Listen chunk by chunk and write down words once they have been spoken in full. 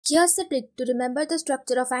Here's the trick to remember the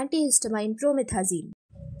structure of antihistamine promethazine.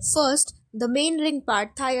 First, the main ring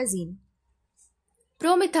part, thiazine.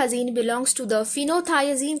 Promethazine belongs to the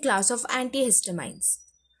phenothiazine class of antihistamines.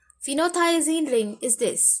 Phenothiazine ring is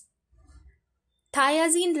this.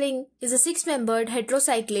 Thiazine ring is a 6-membered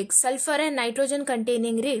heterocyclic sulfur and nitrogen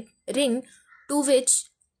containing ring to which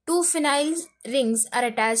 2 phenyl rings are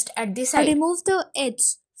attached at the side. Remove the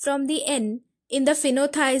H from the N in the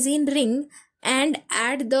phenothiazine ring and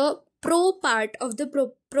add the pro part of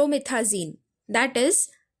the promethazine, that is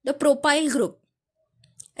the propyl group.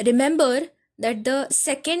 Remember that the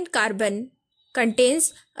second carbon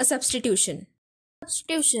contains a substitution.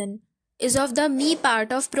 Substitution is of the Me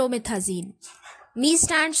part of promethazine. Me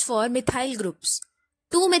stands for methyl groups.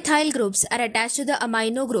 2 methyl groups are attached to the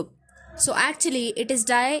amino group. So actually it is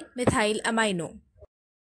dimethyl amino.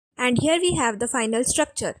 And here we have the final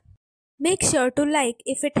structure. Make sure to like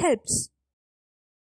if it helps.